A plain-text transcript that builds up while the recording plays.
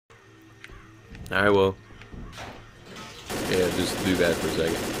Alright, well. Yeah, just do that for a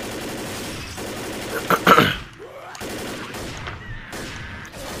second.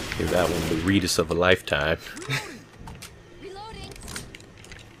 Give that one the Reedus of a lifetime.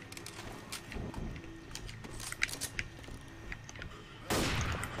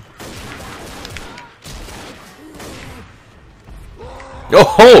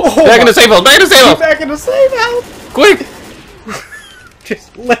 Oh, back in the safe house! Back in the safe house! Back in the safe house! Quick!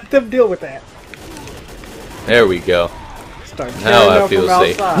 Just let them deal with that. There we go. Start Now I feel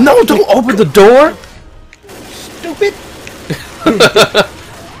safe. outside. No, don't open the door! Stupid!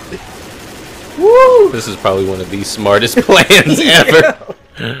 Woo! This is probably one of the smartest plans ever.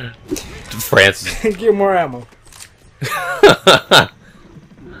 Francis. Get more ammo.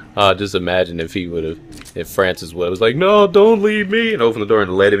 Just imagine if he would have, if Francis would have was like, no, don't leave me, and opened the door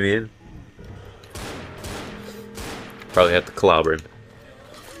and let him in. Probably have to clobber him.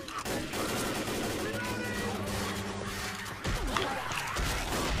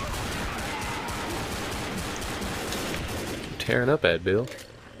 Tearing up at Bill.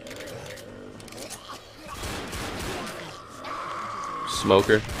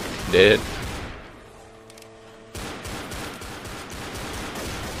 Smoker, dead.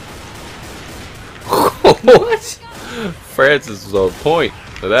 What? Francis was on point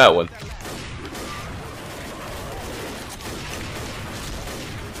for that one.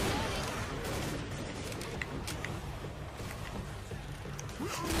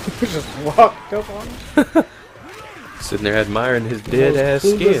 Just walked up on him. Sitting there admiring his dead ass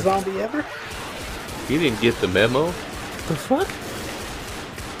Who's the skin. zombie ever? He didn't get the memo. The fuck?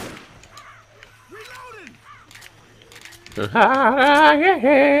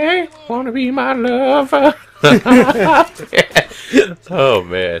 Wanna be my lover? Oh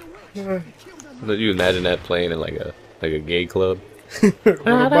man! Could you imagine that playing in like a gay club? With a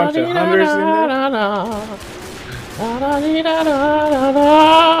bunch of hunters in there.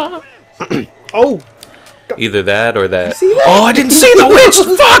 Oh! Either that or that. See that? Oh, I didn't see the witch!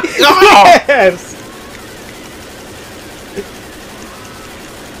 Fuck! Oh! Yes!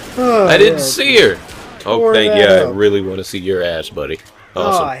 Oh, I didn't yeah. see her! Oh, Tore thank that you. I up. really want to see your ass, buddy. Oh,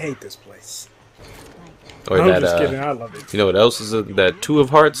 Awesome. I hate this place. Or I'm that, just kidding, I love it. you know what else is that Two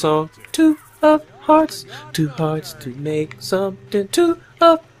of Hearts song? Two of hearts to make something. Two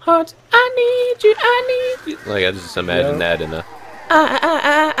of hearts, I need you, I need you. Like, I just imagine that in a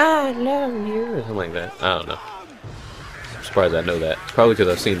I love you, or something like that. I don't know. I'm surprised I know that. It's probably because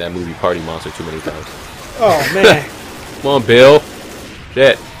I've seen that movie Party Monster too many times. Oh, man. Come on, Bill.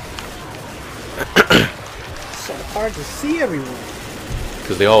 Shit. So hard to see everyone.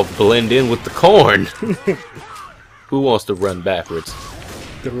 Because they all blend in with the corn. Who wants to run backwards?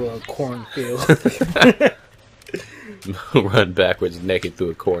 Through a cornfield. Run backwards naked through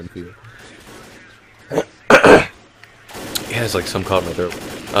a cornfield. Yeah, it's like some caught in my throat.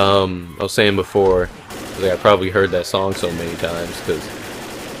 I was saying before, like I probably heard that song so many times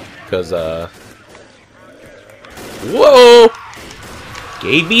because whoa,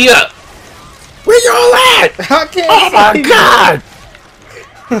 gave me up. Where y'all at? I can't Oh my God!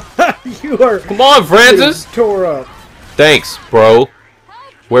 You are. Come on, Francis. Tore up. Thanks, bro.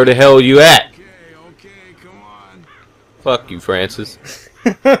 Where the hell are you at? Okay, come on. Fuck you, Francis.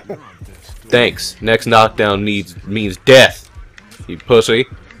 Thanks. Next knockdown means death. You pussy.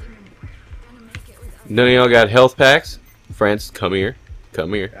 None of y'all got health packs? Francis, come here.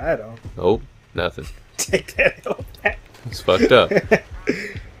 Come here. I don't. Oh, nothing. Take that out back. It's fucked up.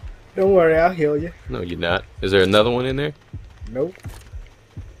 Don't worry, I'll heal you. No, you're not. Is there another one in there? Nope.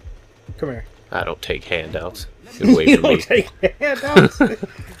 Come here. I don't take handouts. Get away You from me. don't take handouts.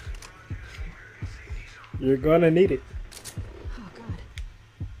 You're gonna need it. Oh God,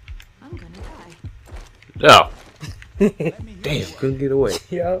 I'm gonna die. Oh. Damn, couldn't get away.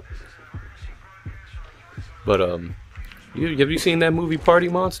 Yep. But have you seen that movie Party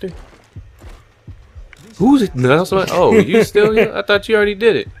Monster? Who's it? No, that's not. Oh, you still here? I thought you already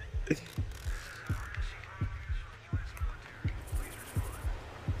did it.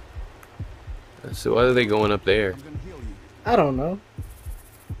 So why are they going up there? I don't know.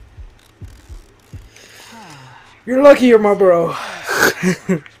 You're lucky you're my bro.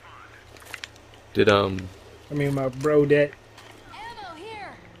 Did I mean my bro that. Ammo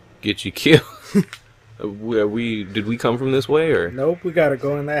here. get you killed? Did we come from this way or? Nope, we gotta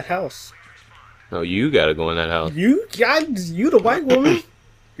go in that house. No, you gotta go in that house. You the white woman.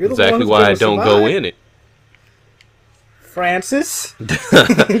 You're the Exactly one why I who's don't gonna go survive. in it. Francis.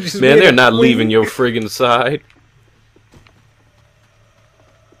 Man, they're not leaving your friggin' side.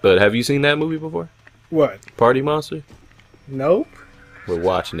 But have you seen that movie before? What? Party Monster? Nope. We're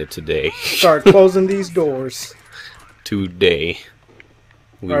watching it today. Start closing these doors. Today.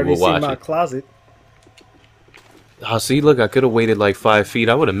 We Already will see watch my it. closet. Oh, see, look, I could have waited like 5 feet.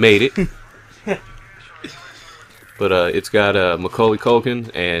 I would have made it. But it's got Macaulay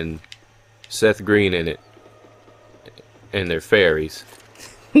Culkin and Seth Green in it. And they're fairies.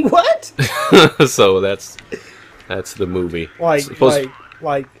 What? So that's the movie. Like Supposed-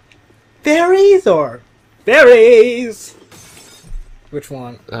 fairies or fairies? Which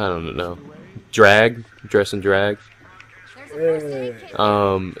one? I don't know. Drag, dress and drag.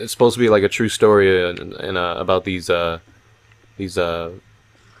 It's supposed to be like a true story and about these what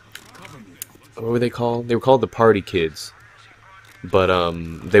were they called? They were called the Party Kids. But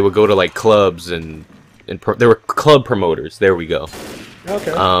they would go to like clubs and they were club promoters. There we go.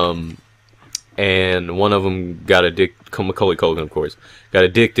 Okay. And one of them got addicted. Macaulay Culkin, of course, got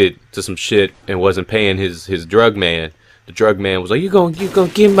addicted to some shit and wasn't paying his drug man. The drug man was like, "You gonna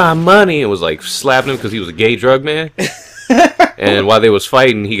give my money?" And was like slapping him because he was a gay drug man. And while they was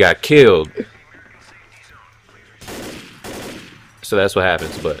fighting, he got killed. So that's what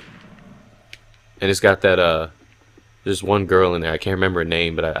happens. And it's got that there's one girl in there. I can't remember her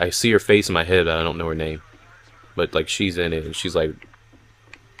name, but I see her face in my head. But I don't know her name. But like she's in it, and she's like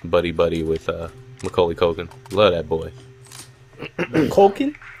buddy with Macaulay Culkin. Love that boy.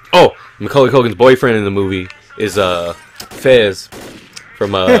 Culkin? Oh, Macaulay Culkin's boyfriend in the movie is Fez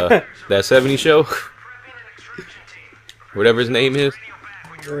from that '70s show. Whatever his name is.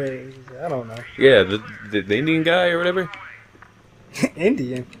 I don't know. Yeah, the Indian guy or whatever.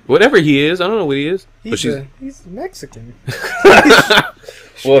 Indian. Whatever he is, I don't know what he is. He's Mexican.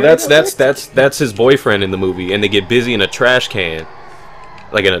 Well, that's his boyfriend in the movie, and they get busy in a trash can,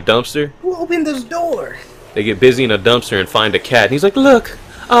 like in a dumpster. Who opened this door? They get busy in a dumpster and find a cat. And he's like, "Look,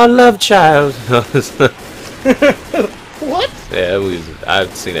 our love child." What? Yeah,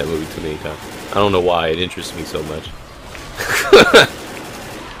 I've seen that movie too many times. I don't know why it interests me so much.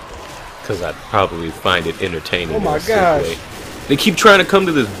 Because I'd probably find it entertaining. Oh my in a sick gosh. way. They keep trying to come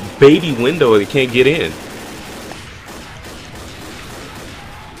to this baby window and they can't get in.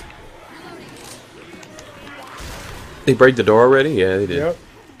 They break the door already? Yeah, they did. Yep.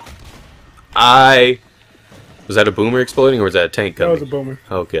 Was that a boomer exploding or was that a tank That coming? was a boomer.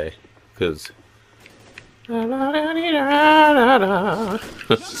 Okay. Because...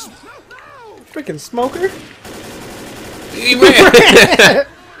 Freaking smoker. He ran!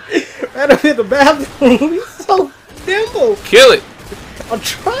 Right up in the bathroom. He's so nimble. Kill it! I'm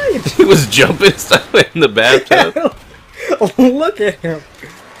trying. He was jumping stuff in the bathtub. Look at him.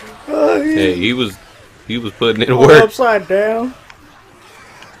 Oh, Hey, he was putting in all work. upside down.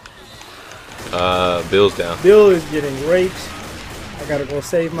 Bill's down. Bill is getting raped. I gotta go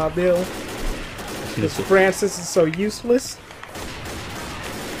save my Bill. Because Francis is so useless.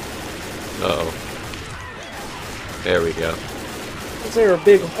 Uh-oh. There we go. Is there a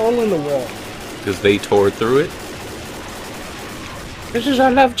big hole in the wall? Because they tore through it. This is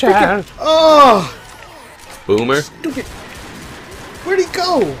our love child. Oh! Boomer. Stupid. Where'd he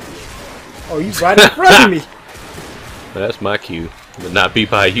go? Oh, he's right in front of me. That's my cue. But not be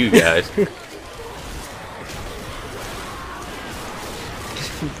by you guys.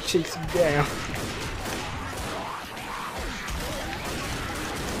 Chase him down.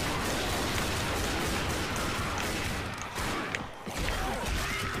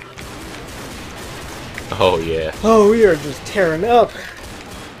 Oh, yeah. Oh, we are just tearing up.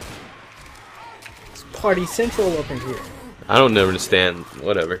 It's party central up in here. I don't never understand.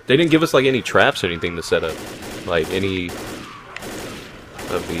 Whatever. They didn't give us, like, any traps or anything to set up. Like, any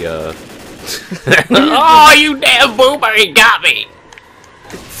of the, Oh, you damn boomer! He got me!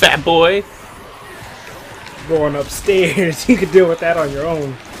 Fat boy. Going upstairs. You can deal with that on your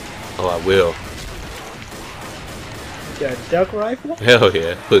own. Oh, I will. You got a duck rifle? Hell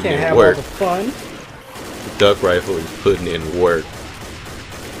yeah. Putting Can't in have work. all the fun. Duck rifle is putting in work.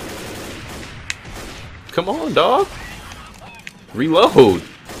 Come on, dog. Reload. Reloading.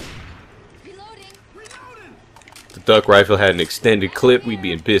 If the duck rifle had an extended clip, we'd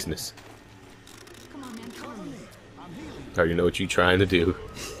be in business. Come on, man. Cover me. I already know what you're trying to do.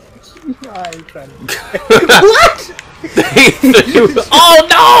 I ain't trying to... What?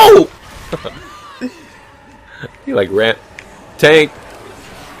 Oh no! He like ran. Tank.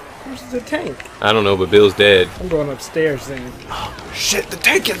 Where's the tank? I don't know, but Bill's dead. I'm going upstairs then. Shit, the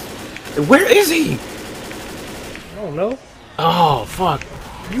tank is. Where is he? I don't know. Oh fuck.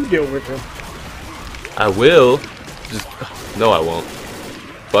 You deal with him. I will. Just no, I won't.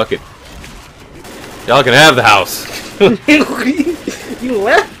 Fuck it. Y'all can have the house. You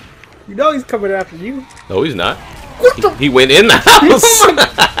left? You know he's coming after you. No, he's not. What the? He went in the house. Oh my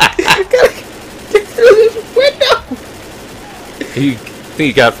I gotta get through this window. He think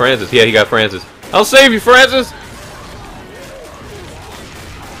he got Francis. Yeah, he got Francis. I'll save you, Francis.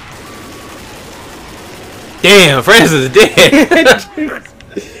 Damn, Francis is dead.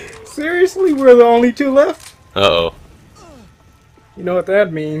 Seriously, we're the only two left? Uh-oh. You know what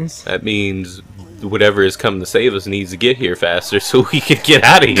that means. That means whatever is coming to save us needs to get here faster so we can get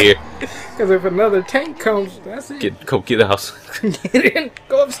out of here. Because if another tank comes, that's it. Go get the house. Get in.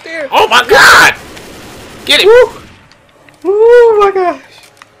 Go upstairs. Oh my god! Get it! Woo! Oh my gosh.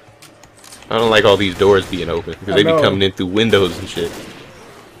 I don't like all these doors being open because they be know. coming in through windows and shit.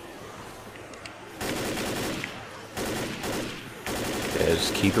 Yeah,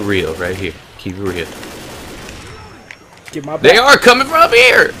 just keep it real right here. Keep it real. Get my back. They are coming from up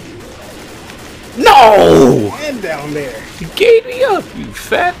here! No! And down there. You gave me up, you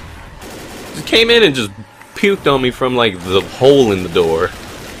fat. Just came in and just puked on me from like the hole in the door.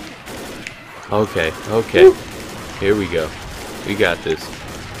 Okay, okay. Woo. Here we go. We got this.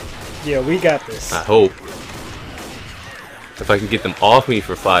 Yeah, we got this. I hope. If I can get them off me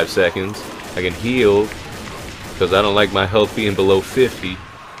for 5 seconds, I can heal. Because I don't like my health being below 50.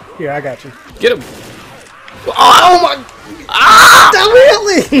 Here, I got you. Get him! Oh my! Ah! Stop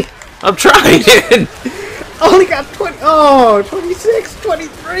healing! I'm trying! Only got 20. Oh, 26,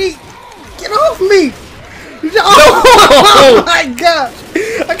 23. Get off me! Oh my gosh!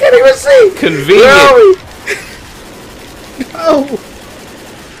 I can't even see. Convenient. No.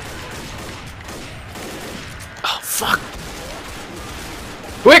 Oh, fuck.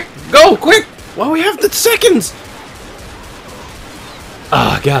 Quick! Go! Quick! While we have the seconds!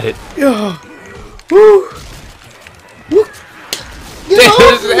 Ah, got it. Yeah. Woo. Woo. Get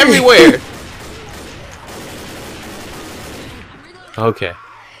off It's me. everywhere! Okay.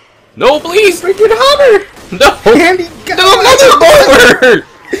 No, please! Freaking Hunter! No! Andy, got No, another board!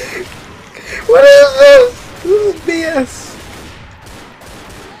 What is this? This is BS.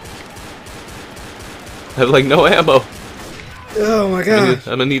 I have like no ammo. Oh my I'm god.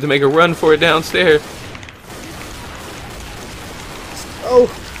 gonna need to make a run for it downstairs. Oh.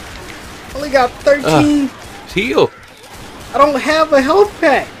 Only got 13. Heal. I don't have a health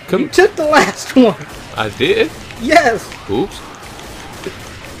pack. Come- You took the last one. I did. Yes. Oops.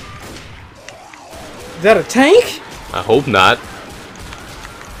 Is that a tank? I hope not.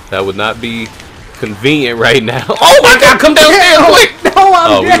 That would not be convenient right now. Oh my god, come downstairs quick! No,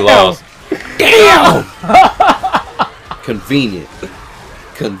 I'm Oh, we down. lost. Damn! Convenient.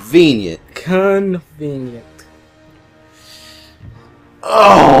 Convenient. Convenient.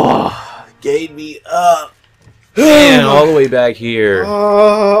 Oh, gave me up. Man, all the way back here.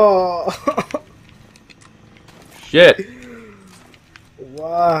 Oh. Shit.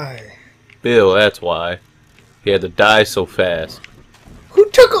 Why? Bill, that's why. He had to die so fast. Who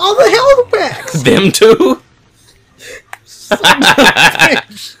took all the health packs? Them two?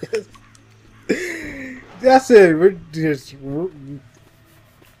 That's it. We're just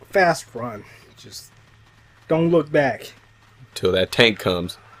fast run. Just don't look back. Till that tank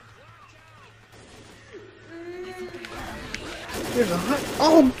comes. There's a hunt.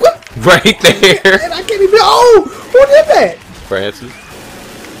 Oh, what? Right there. And I can't even. Oh, who did that? Francis.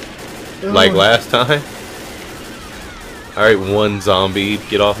 Like Oh. last time. Alright, one zombie.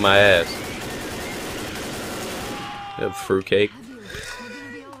 Get off my ass. Fruitcake. We're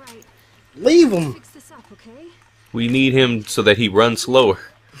gonna be all right. Leave him. Fix this up, okay? We need him so that he runs slower.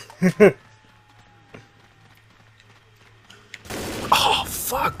 Oh,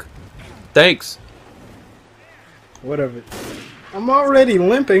 fuck. Thanks. Whatever. I'm already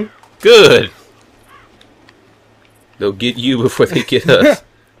limping. Good. They'll get you before they get us.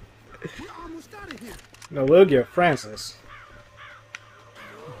 No, we'll get Francis.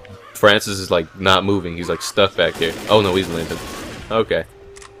 Francis is like not moving. He's like stuck back there. Oh no, he's limping. Okay.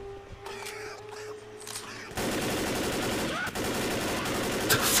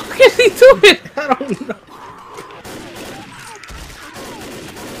 The fuck is he doing? I don't know.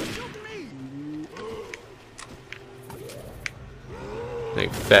 Big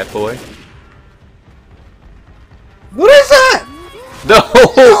fat boy. What is that? No!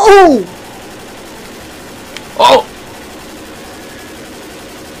 Oh! Oh!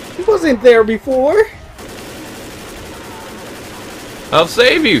 He wasn't there before. I'll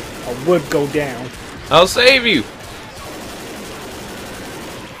save you! I would go down. I'll save you!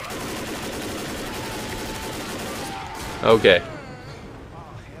 Okay.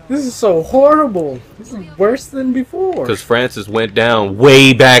 This is so horrible. This is worse than before. Because Francis went down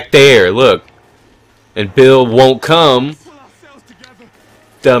way back there. Look. And Bill won't come.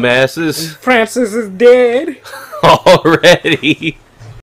 Dumbasses. Francis is dead. Already.